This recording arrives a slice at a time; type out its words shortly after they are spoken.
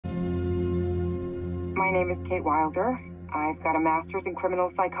My name is Kate Wilder. I've got a master's in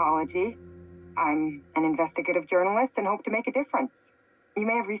criminal psychology. I'm an investigative journalist and hope to make a difference. You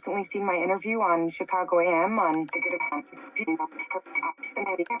may have recently seen my interview on Chicago AM on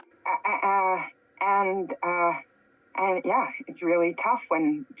and yeah, it's really tough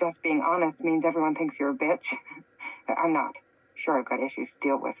when just being honest means everyone thinks you're a bitch. I'm not. Sure, I've got issues to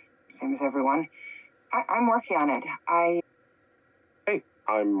deal with, same as everyone. I'm working on it. Hey,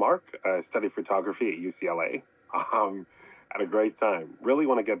 I'm Mark. I study photography at UCLA. Had a great time. Really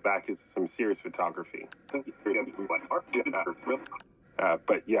want to get back into some serious photography. But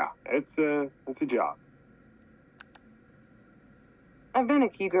yeah, it's a job. I've been a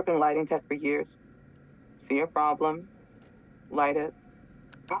key grip and lighting tech for years. See a problem, light it.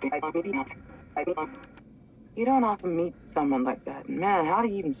 You don't often meet someone like that. Man, how do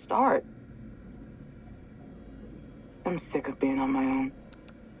you even start? I'm sick of being on my own.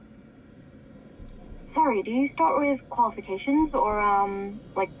 Sorry, do you start with qualifications or,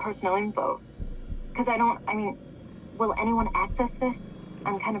 like personnel info? Because will anyone access this?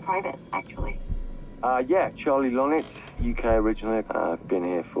 I'm kind of private, actually. Yeah, Charlie Lonitz, UK originally. I've been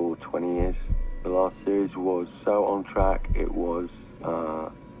here for 20 years. The last series was so on track. It was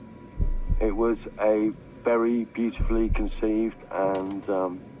a very beautifully conceived and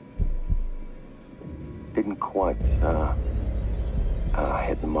didn't quite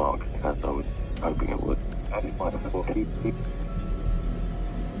hit the mark as I was hoping it would.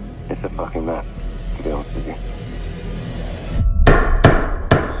 It's a fucking mess, to be honest with you.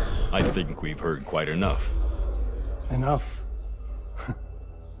 I think we've heard quite enough. Enough?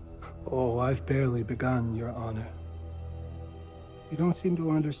 Oh, I've barely begun, Your Honor. You don't seem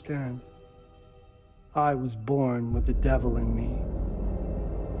to understand. I was born with the devil in me.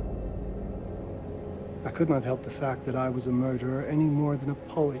 I could not help the fact that I was a murderer any more than a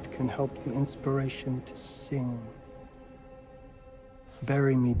poet can help the inspiration to sing.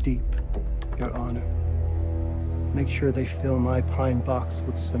 Bury me deep, Your Honor. Make sure they fill my pine box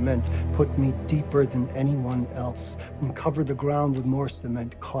with cement. Put me deeper than anyone else. And cover the ground with more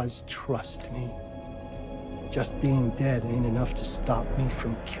cement, 'cause trust me, just being dead ain't enough to stop me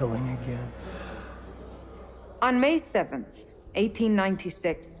from killing again. On May 7th,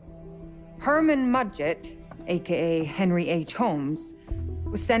 1896, Herman Mudgett, aka Henry H. Holmes,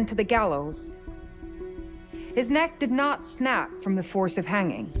 was sent to the gallows. His neck did not snap from the force of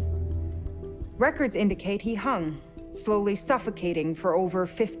hanging. Records indicate he hung, slowly suffocating for over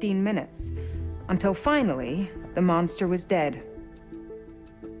 15 minutes, until finally, the monster was dead.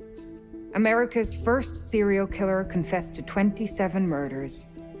 America's first serial killer confessed to 27 murders.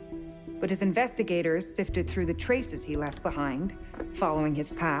 But as investigators sifted through the traces he left behind, following his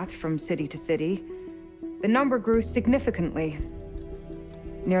path from city to city, the number grew significantly.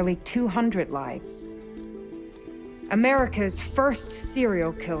 Nearly 200 lives. America's first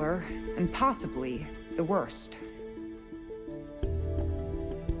serial killer, and possibly the worst.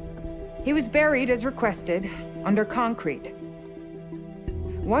 He was buried as requested, under concrete.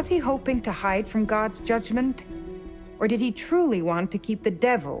 Was he hoping to hide from God's judgment? Or did he truly want to keep the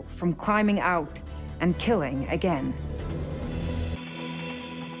devil from climbing out and killing again?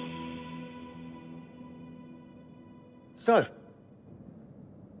 So,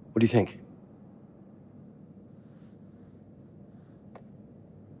 what do you think?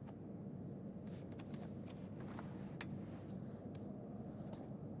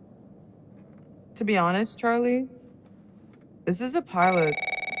 To be honest, Charlie, this is a pilot.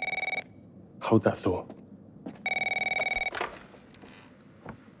 Hold that thought.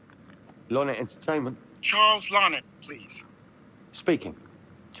 Lonnet Entertainment. Charles Lonnet, please. Speaking.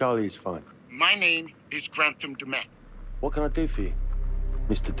 Charlie is fine. My name is Grantham Dumet. What can I do for you,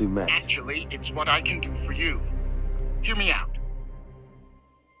 Mr. Dumet? Actually, it's what I can do for you. Hear me out.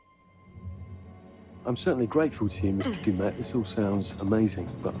 I'm certainly grateful to you, Mr. Dumet. This all sounds amazing,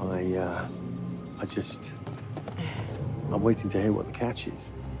 but I'm waiting to hear what the catch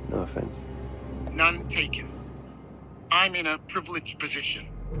is. No offense. None taken. I'm in a privileged position.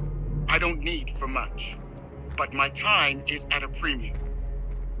 I don't need for much, but my time is at a premium.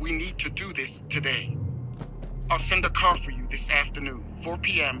 We need to do this today. I'll send a car for you this afternoon, 4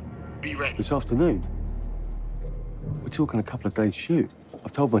 p.m. Be ready. This afternoon? We're talking a couple of days shoot.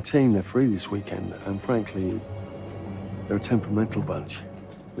 I've told my team they're free this weekend, and frankly, they're a temperamental bunch.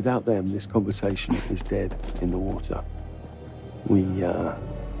 Without them, this conversation is dead in the water.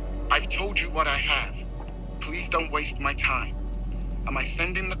 I've told you what I have. Please don't waste my time. Am I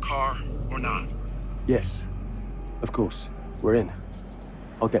sending the car or not? Yes, of course. We're in.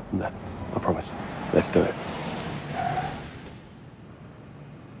 I'll get them there. I promise. Let's do it.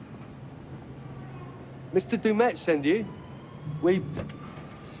 Mr. Dumet send you? We...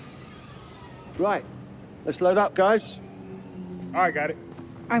 Right. Let's load up, guys. All right, got it.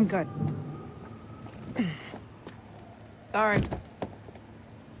 I'm good. Sorry.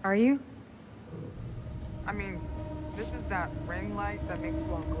 Are you? I mean, this is that ring light that makes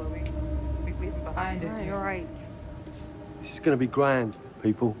you all glowy. We leave it behind if you... You're right. This is going to be grand,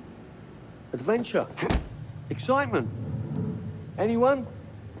 people. Adventure. Excitement. Anyone?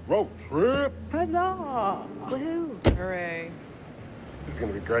 Road trip. Huzzah! Woohoo! Hooray. This is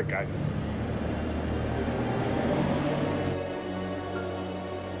gonna be great, guys.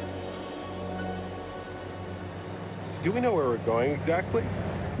 So do we know where we're going exactly?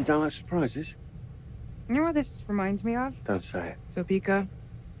 You don't like surprises? You know what this reminds me of? Don't say it. Topeka?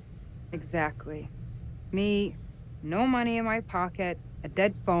 Exactly. Me, no money in my pocket, a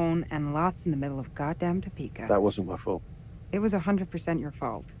dead phone, and lost in the middle of goddamn Topeka. That wasn't my fault. It was 100% your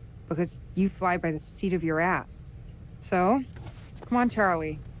fault. Because you fly by the seat of your ass. So, come on,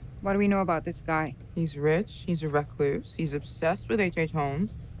 Charlie. What do we know about this guy? He's rich, he's a recluse, he's obsessed with H.H.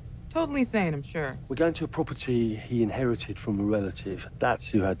 Holmes. Totally sane, I'm sure. We're going to a property he inherited from a relative. That's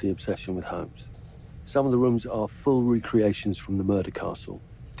who had the obsession with Holmes. Some of the rooms are full recreations from the murder castle.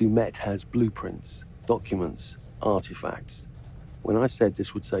 Dumet has blueprints, documents, artifacts. When I said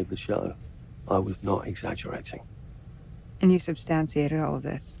this would save the show, I was not exaggerating. And you substantiated all of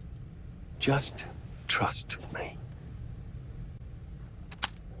this. Just trust me.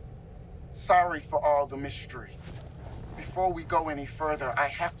 Sorry for all the mystery. Before we go any further, I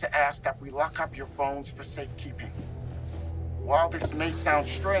have to ask that we lock up your phones for safekeeping. While this may sound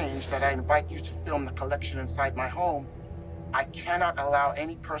strange that I invite you to film the collection inside my home, I cannot allow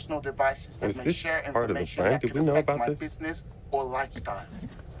any personal devices that may share information that could affect my business or lifestyle.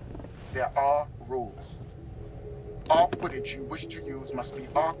 There are rules. All footage you wish to use must be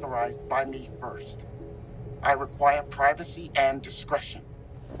authorized by me first. I require privacy and discretion.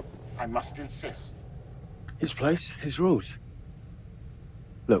 I must insist. His place, his rules.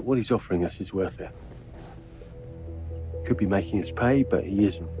 Look, what he's offering us is worth it. Could be making us pay, but he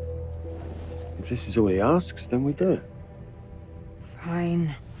isn't. If this is all he asks, then we do it.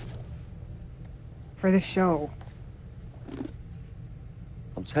 Fine. For the show.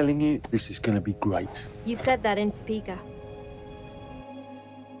 I'm telling you, this is going to be great. You said that in Topeka.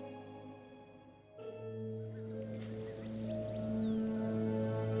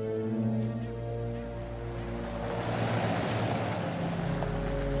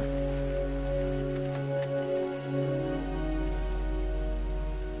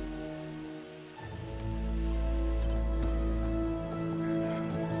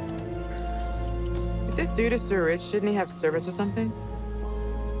 If this dude is so rich, shouldn't he have servants or something?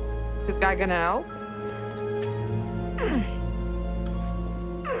 This guy gonna help?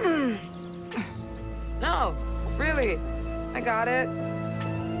 No, really. I got it.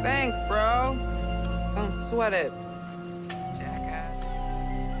 Thanks, bro. Don't sweat it. Jackass.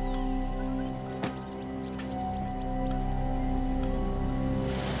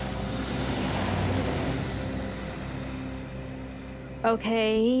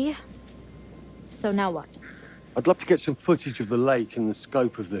 Okay. So now what? I'd love to get some footage of the lake and the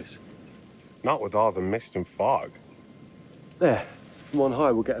scope of this. Not with all the mist and fog. There, from on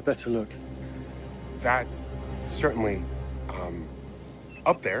high, we'll get a better look. That's certainly,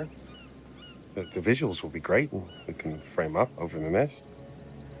 up there. The visuals will be great. We can frame up over the mist.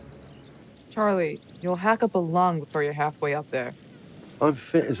 Charlie, you'll hack up a lung before you're halfway up there. I'm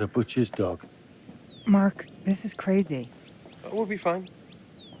fit as a butcher's dog. Mark, this is crazy. We'll be fine.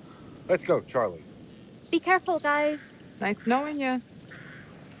 Let's go, Charlie. Be careful, guys. Nice knowing you.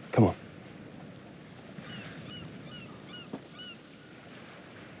 Come on.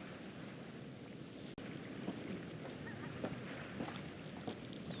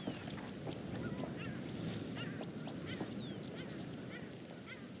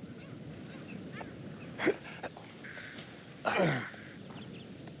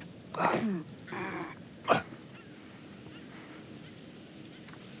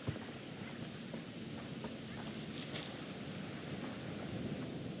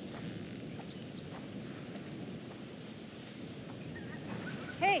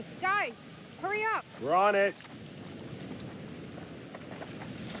 Hey, guys, hurry up. We're on it.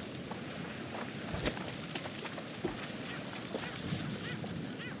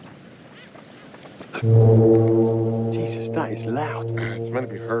 Jesus, that is loud. It's meant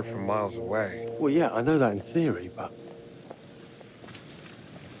to be heard from miles away. Well, yeah, I know that in theory, but...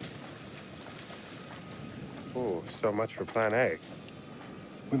 Oh, so much for plan A.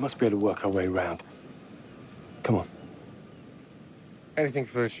 we must be able to work our way around. Come on. Anything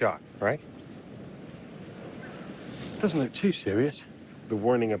for a shot, right? Doesn't look too serious. The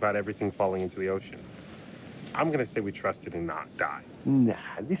warning about everything falling into the ocean. I'm gonna say we trust it and not die. Nah,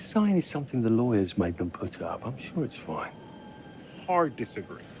 this sign is something the lawyers made them put up. I'm sure it's fine. Hard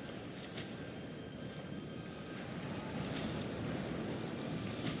disagree.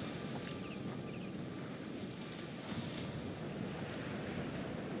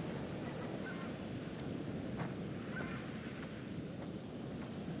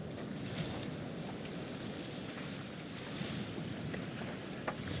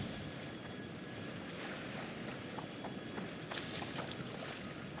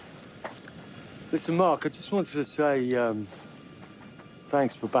 Listen, Mark, I just wanted to say,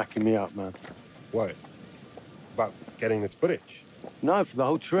 thanks for backing me up, man. What? About getting this footage? No, for the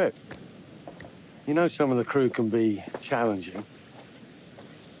whole trip. You know some of the crew can be challenging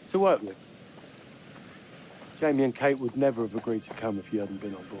to work with. Jamie and Kate would never have agreed to come if you hadn't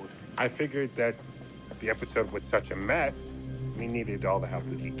been on board. I figured that the episode was such a mess, we needed all the help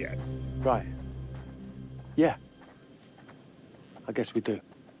we could get. Right. Yeah. I guess we do.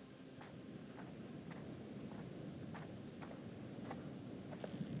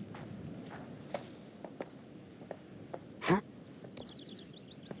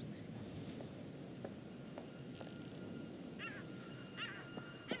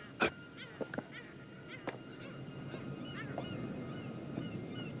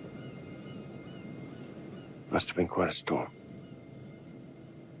 Must have been quite a storm.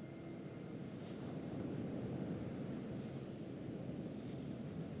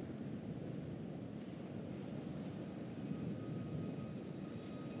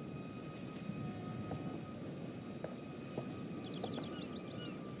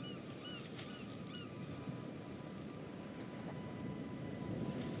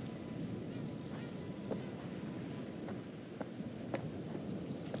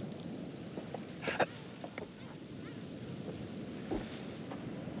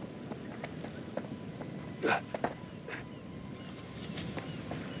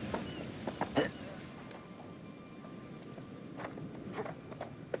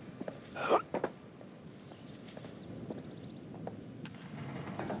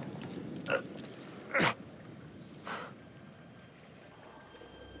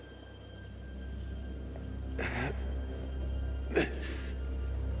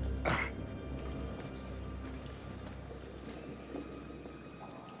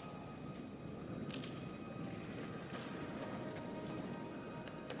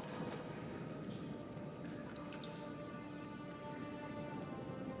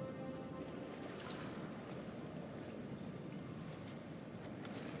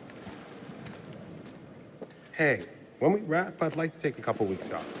 Hey, when we wrap, I'd like to take a couple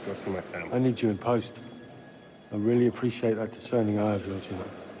weeks off, go see my family. I need you in post. I really appreciate that discerning eye of yours, you know.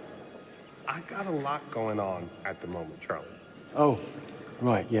 I got a lot going on at the moment, Charlie. Oh,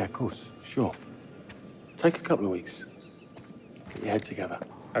 right, yeah, of course, sure. Take a couple of weeks. Get your head together.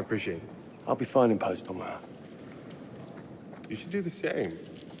 I appreciate it. I'll be fine in post on that. You should do the same.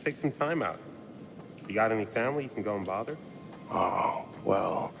 Take some time out. You got any family you can go and bother? Oh,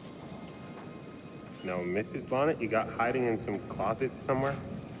 well... No, Mrs. Lonnet, you got hiding in some closet somewhere?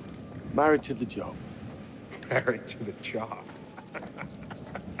 Married to the job. Married to the job.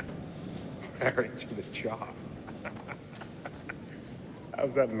 Married to the job.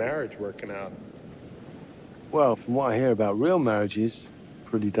 How's that marriage working out? Well, from what I hear about real marriages,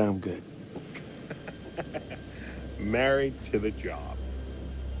 pretty damn good. Married to the job.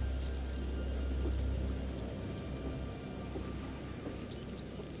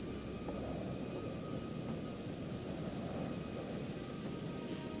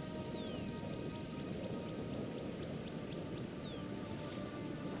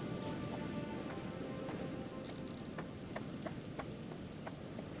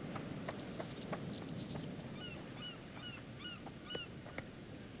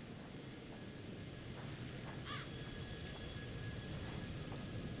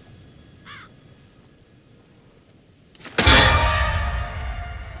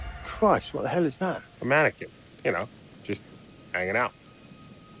 Christ, what the hell is that? A mannequin, you know, just hanging out.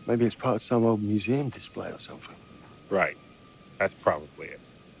 Maybe it's part of some old museum display or something. Right. That's probably it.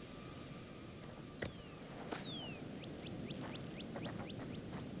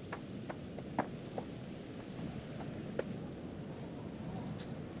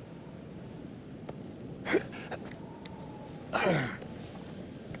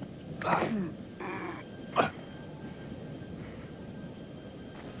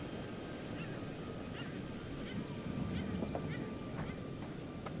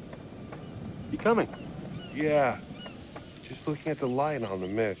 You coming? Yeah. Just looking at the light on the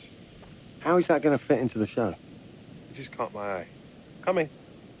mist. How is that going to fit into the show? It just caught my eye. Coming.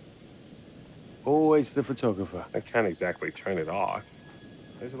 Always the photographer. I can't exactly turn it off.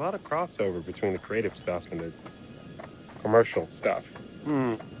 There's a lot of crossover between the creative stuff and the commercial stuff.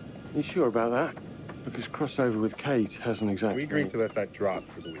 You sure about that? Because crossover with Kate hasn't exactly... We agreed to let that drop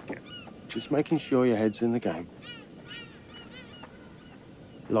for the weekend. Just making sure your head's in the game.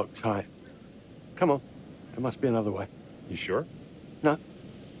 Lock tight. Come on. There must be another way. You sure? No.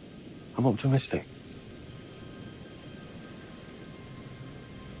 I'm optimistic.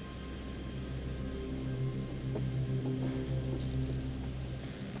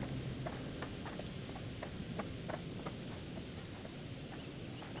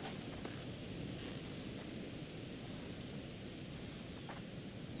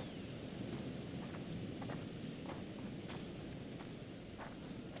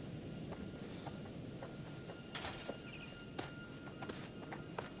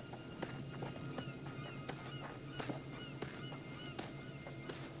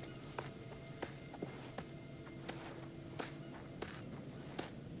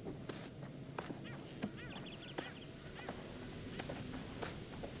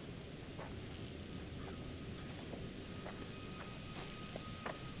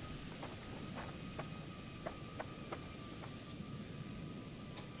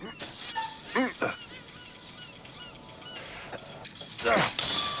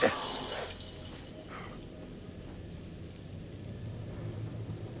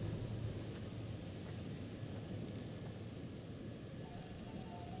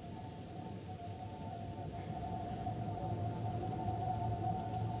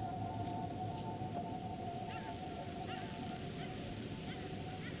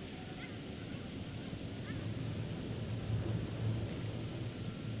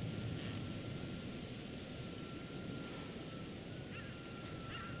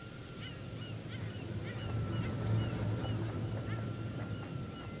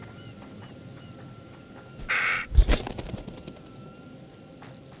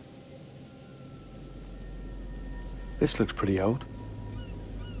 This looks pretty old.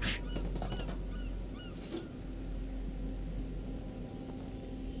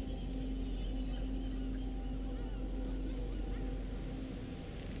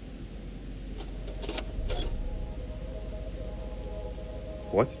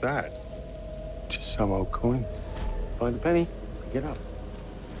 What's that? Just some old coin. Find the penny, get up.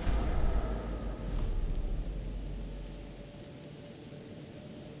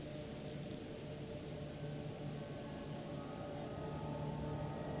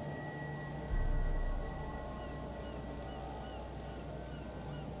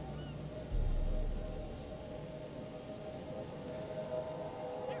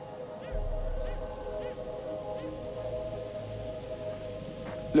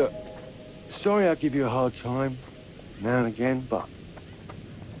 Look, sorry I give you a hard time now and again, but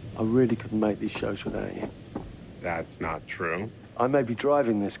I really couldn't make these shows without you. That's not true. I may be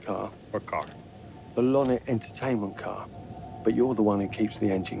driving this car, What car? the Lonnet Entertainment car, but you're the one who keeps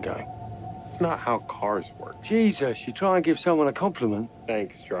the engine going. It's not how cars work. Jesus, you try and give someone a compliment.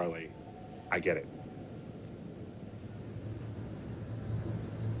 Thanks, Charlie. I get it.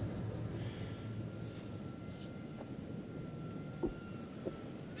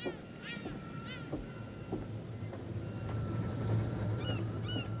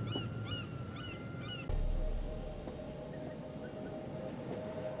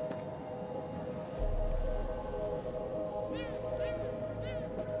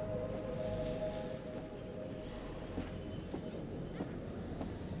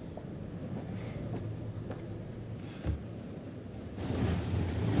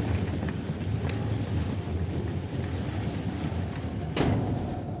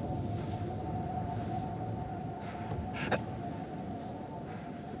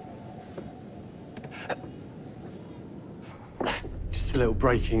 Just a little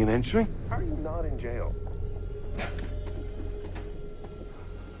breaking and entering. How are you not in jail?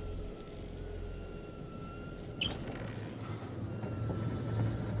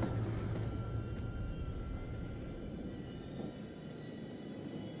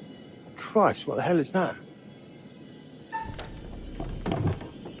 Christ, what the hell is that?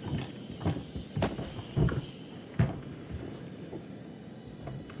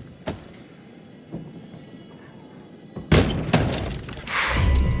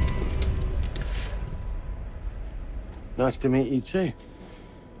 Nice to meet you too.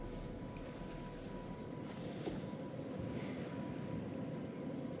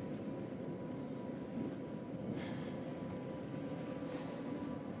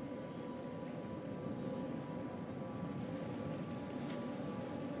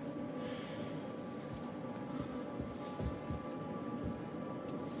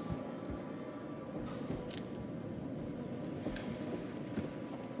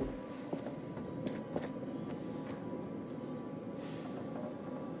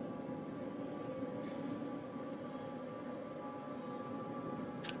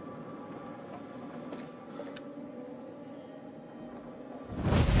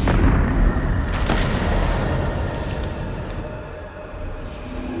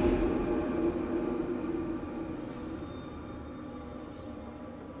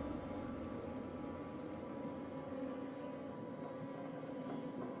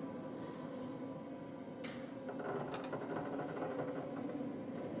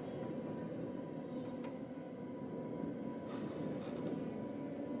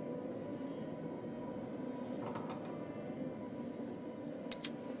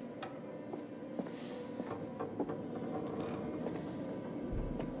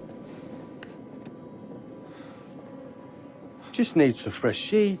 Just need some fresh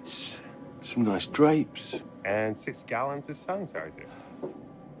sheets, some nice drapes. And 6 gallons of sanitizer.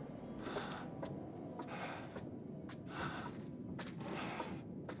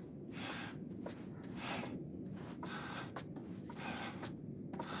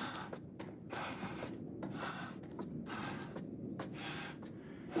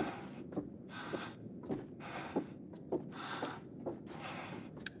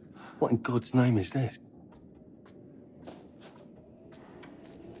 What in God's name is this?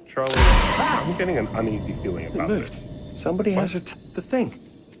 Charlie, I'm getting an uneasy feeling It about moved. this. Somebody What? has the thing.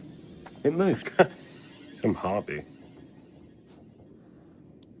 It moved. Some hobby.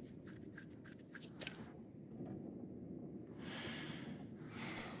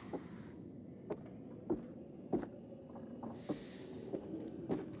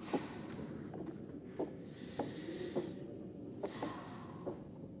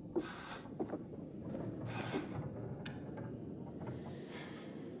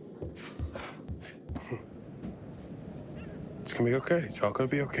 It's gonna be okay. It's all gonna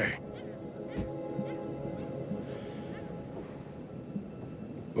be okay.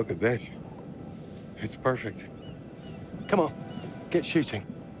 Look at this. It's perfect. Come on, get shooting.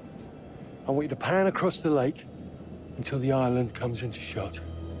 I want you to pan across the lake until the island comes into shot.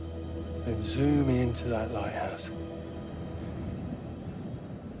 Then zoom into that lighthouse.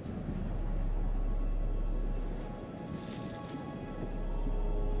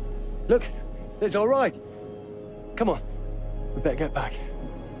 Look, it's all right. Come on, we better get back.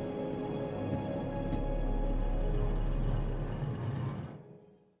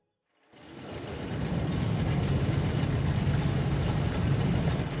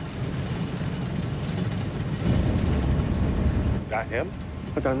 That him?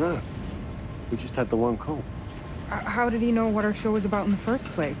 I don't know. We just had the one call. How did he know what our show was about in the first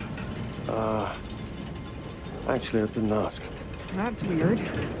place? Actually, I didn't ask. That's weird.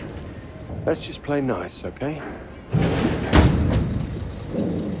 Let's just play nice, okay?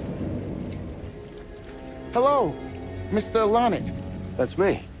 Hello, Mr. Lonnet. That's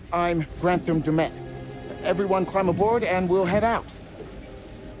me. I'm Grantham Dumet. Everyone climb aboard and we'll head out.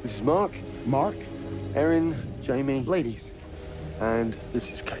 This is Mark. Mark? Erin, Jamie. Ladies. And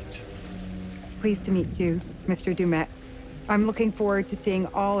this is Kate. Pleased to meet you, Mr. Dumet. I'm looking forward to seeing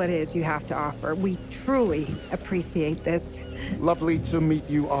all it is you have to offer. We truly appreciate this. Lovely to meet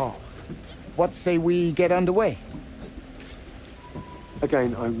you all. What say we get underway?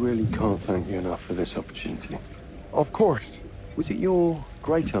 Again, I really can't thank you enough for this opportunity. Of course. Was it your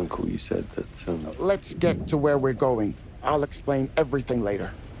great-uncle you said that, Let's get to where we're going. I'll explain everything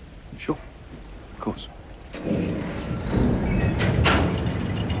later. Sure. Of course.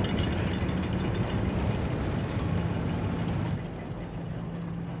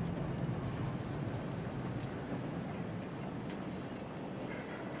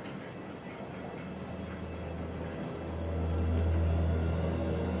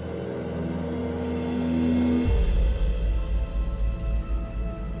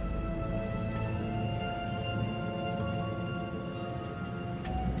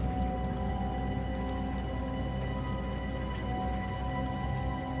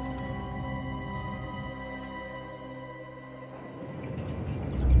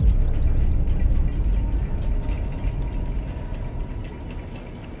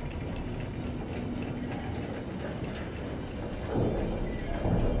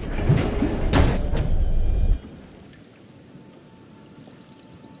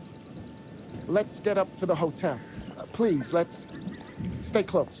 Let's get up to the hotel. Please, let's stay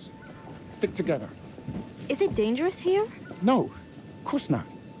close. Stick together. Is it dangerous here? No, of course not.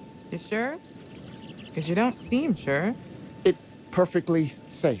 You sure? Because you don't seem sure. It's perfectly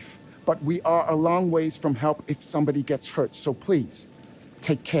safe, but we are a long ways from help if somebody gets hurt, so please,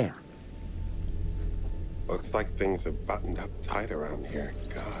 take care. Looks like things are buttoned up tight around here.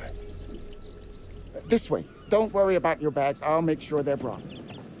 God. This way. Don't worry about your bags. I'll make sure they're brought.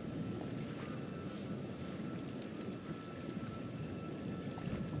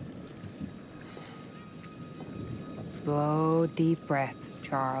 Slow, deep breaths,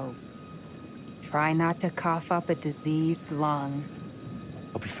 Charles. Try not to cough up a diseased lung.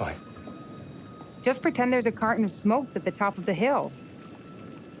 I'll be fine. Just pretend there's a carton of smokes at the top of the hill.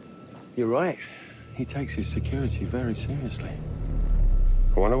 You're right. He takes his security very seriously.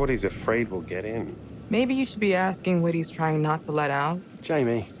 I wonder what he's afraid will get in. Maybe you should be asking what he's trying not to let out.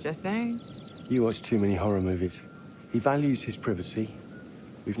 Jamie. Just saying. You watch too many horror movies. He values his privacy.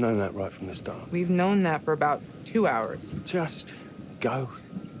 We've known that right from the start. We've known that for about 2 hours. Just go.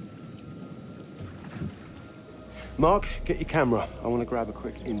 Mark, get your camera. I want to grab a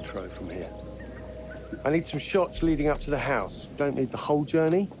quick intro from here. I need some shots leading up to the house. Don't need the whole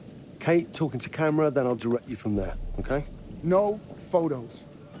journey. Kate, talking to camera, then I'll direct you from there, okay? No photos.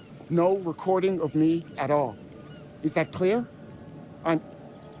 No recording of me at all. Is that clear? I'm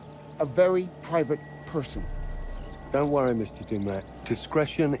a very private person. Don't worry, Mr. Dumet.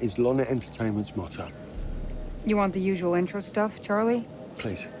 Discretion is Lonnet Entertainment's motto. You want the usual intro stuff, Charlie?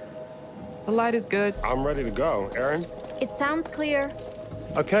 Please. The light is good. I'm ready to go. Aaron? It sounds clear.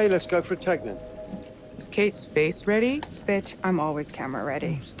 Okay, let's go for a take then. Is Kate's face ready? Bitch, I'm always camera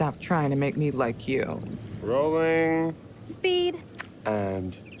ready. Stop trying to make me like you. Rolling. Speed.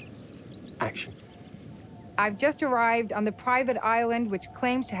 And action. I've just arrived on the private island which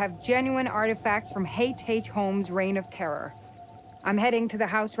claims to have genuine artifacts from H.H. Holmes' Reign of Terror. I'm heading to the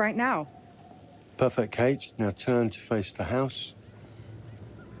house right now. Perfect, Kate. Now turn to face the house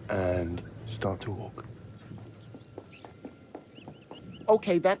and start to walk.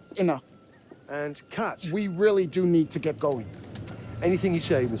 Okay, that's enough. And cut. We really do need to get going. Anything you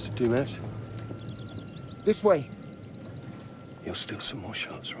say, Mr. Dumas. This way. You'll steal some more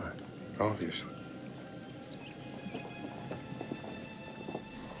shots, right? Obviously.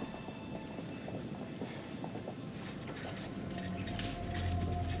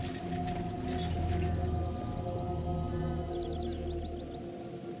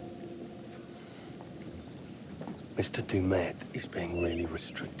 Mr. Dumet is being really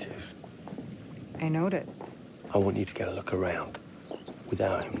restrictive. I noticed. I want you to get a look around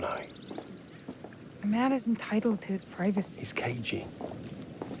without him knowing. A man is entitled to his privacy. He's cagey.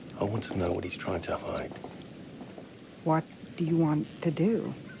 I want to know what he's trying to hide. What do you want to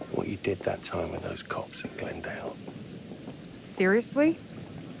do? What you did that time with those cops in Glendale. Seriously?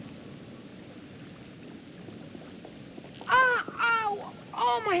 Ah! Ow!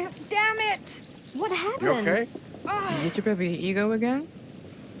 Oh my... Damn it! What happened? You okay? Get your baby ego again?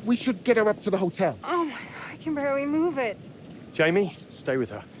 We should get her up to the hotel. Oh my God, I can barely move it. Jamie, stay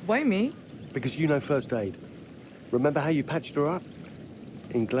with her. Why me? Because you know first aid. Remember how you patched her up?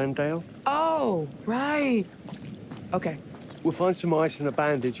 In Glendale? Oh, right. Okay. We'll find some ice and a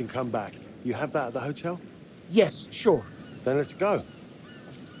bandage and come back. You have that at the hotel? Yes, sure. Then let's go.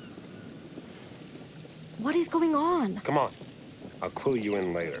 What is going on? Come on. I'll clue you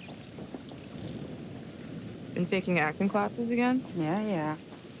in later. Been taking acting classes again? Yeah.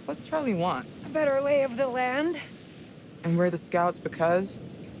 What's Charlie want? A better lay of the land. And we're the scouts because?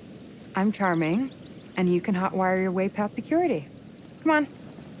 I'm charming, and you can hotwire your way past security. Come on.